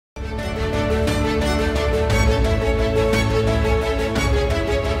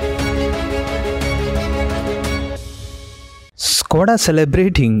Skoda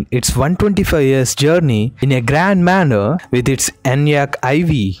celebrating its 125 years journey in a grand manner with its Enyaq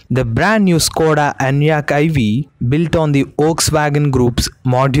IV. The brand new Skoda Enyaq IV, built on the Volkswagen Group's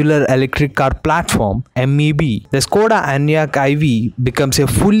modular electric car platform MEB. The Skoda Enyaq IV becomes a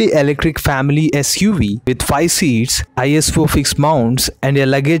fully electric family SUV with 5 seats, ISO fixed mounts and a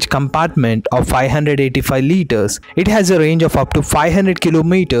luggage compartment of 585 liters. It has a range of up to 500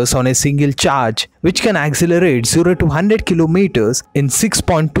 kilometers on a single charge, which can accelerate 0 to 100 kilometers in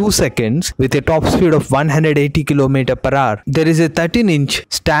 6.2 seconds with a top speed of 180 km per hour. There is a 13-inch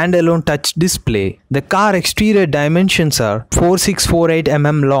standalone touch display. The car exterior dimensions are 4648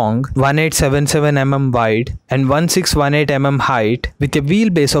 mm long, 1877 mm wide and 1618 mm height with a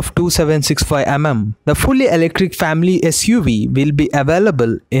wheelbase of 2765 mm. The fully electric family SUV will be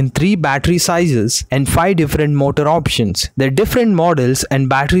available in 3 battery sizes and 5 different motor options. The different models and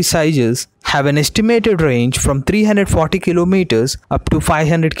battery sizes have an estimated range from 340 km up to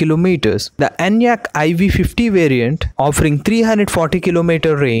 500 km. The Enyaq IV50 variant offering 340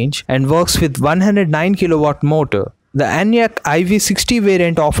 km range and works with 109 kW motor. The Enyaq IV60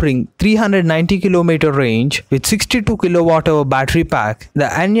 variant offering 390 km range with 62 kWh battery pack. The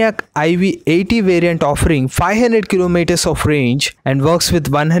Enyaq IV80 variant offering 500 km of range and works with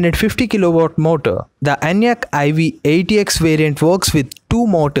 150 kW motor. The Enyaq IV80X variant works with 2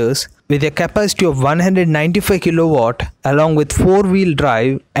 motors with a capacity of 195 kW along with 4-wheel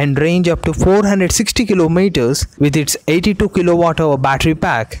drive and range up to 460 km with its 82 kWh battery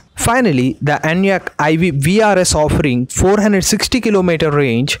pack. Finally, the Enyaq IV VRS offering 460 km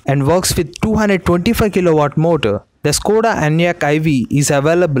range and works with 225 kW motor. The Skoda Enyaq IV is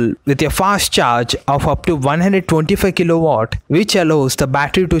available with a fast charge of up to 125 kW, which allows the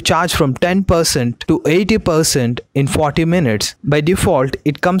battery to charge from 10% to 80% in 40 minutes. By default,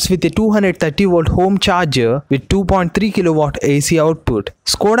 it comes with a 230 volt home charger with 2.3 kW AC output.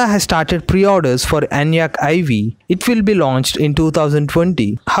 Skoda has started pre-orders for Enyaq IV. It will be launched in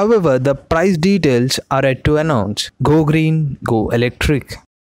 2020. However, the price details are yet to announce. Go green, go electric.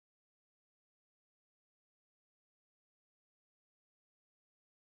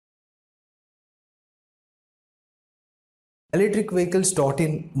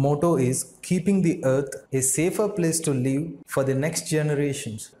 ElectricVehicles.in motto is keeping the earth a safer place to live for the next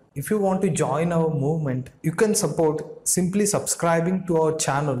generations. If you want to join our movement, you can support simply subscribing to our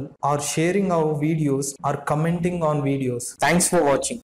channel or sharing our videos or commenting on videos. Thanks for watching.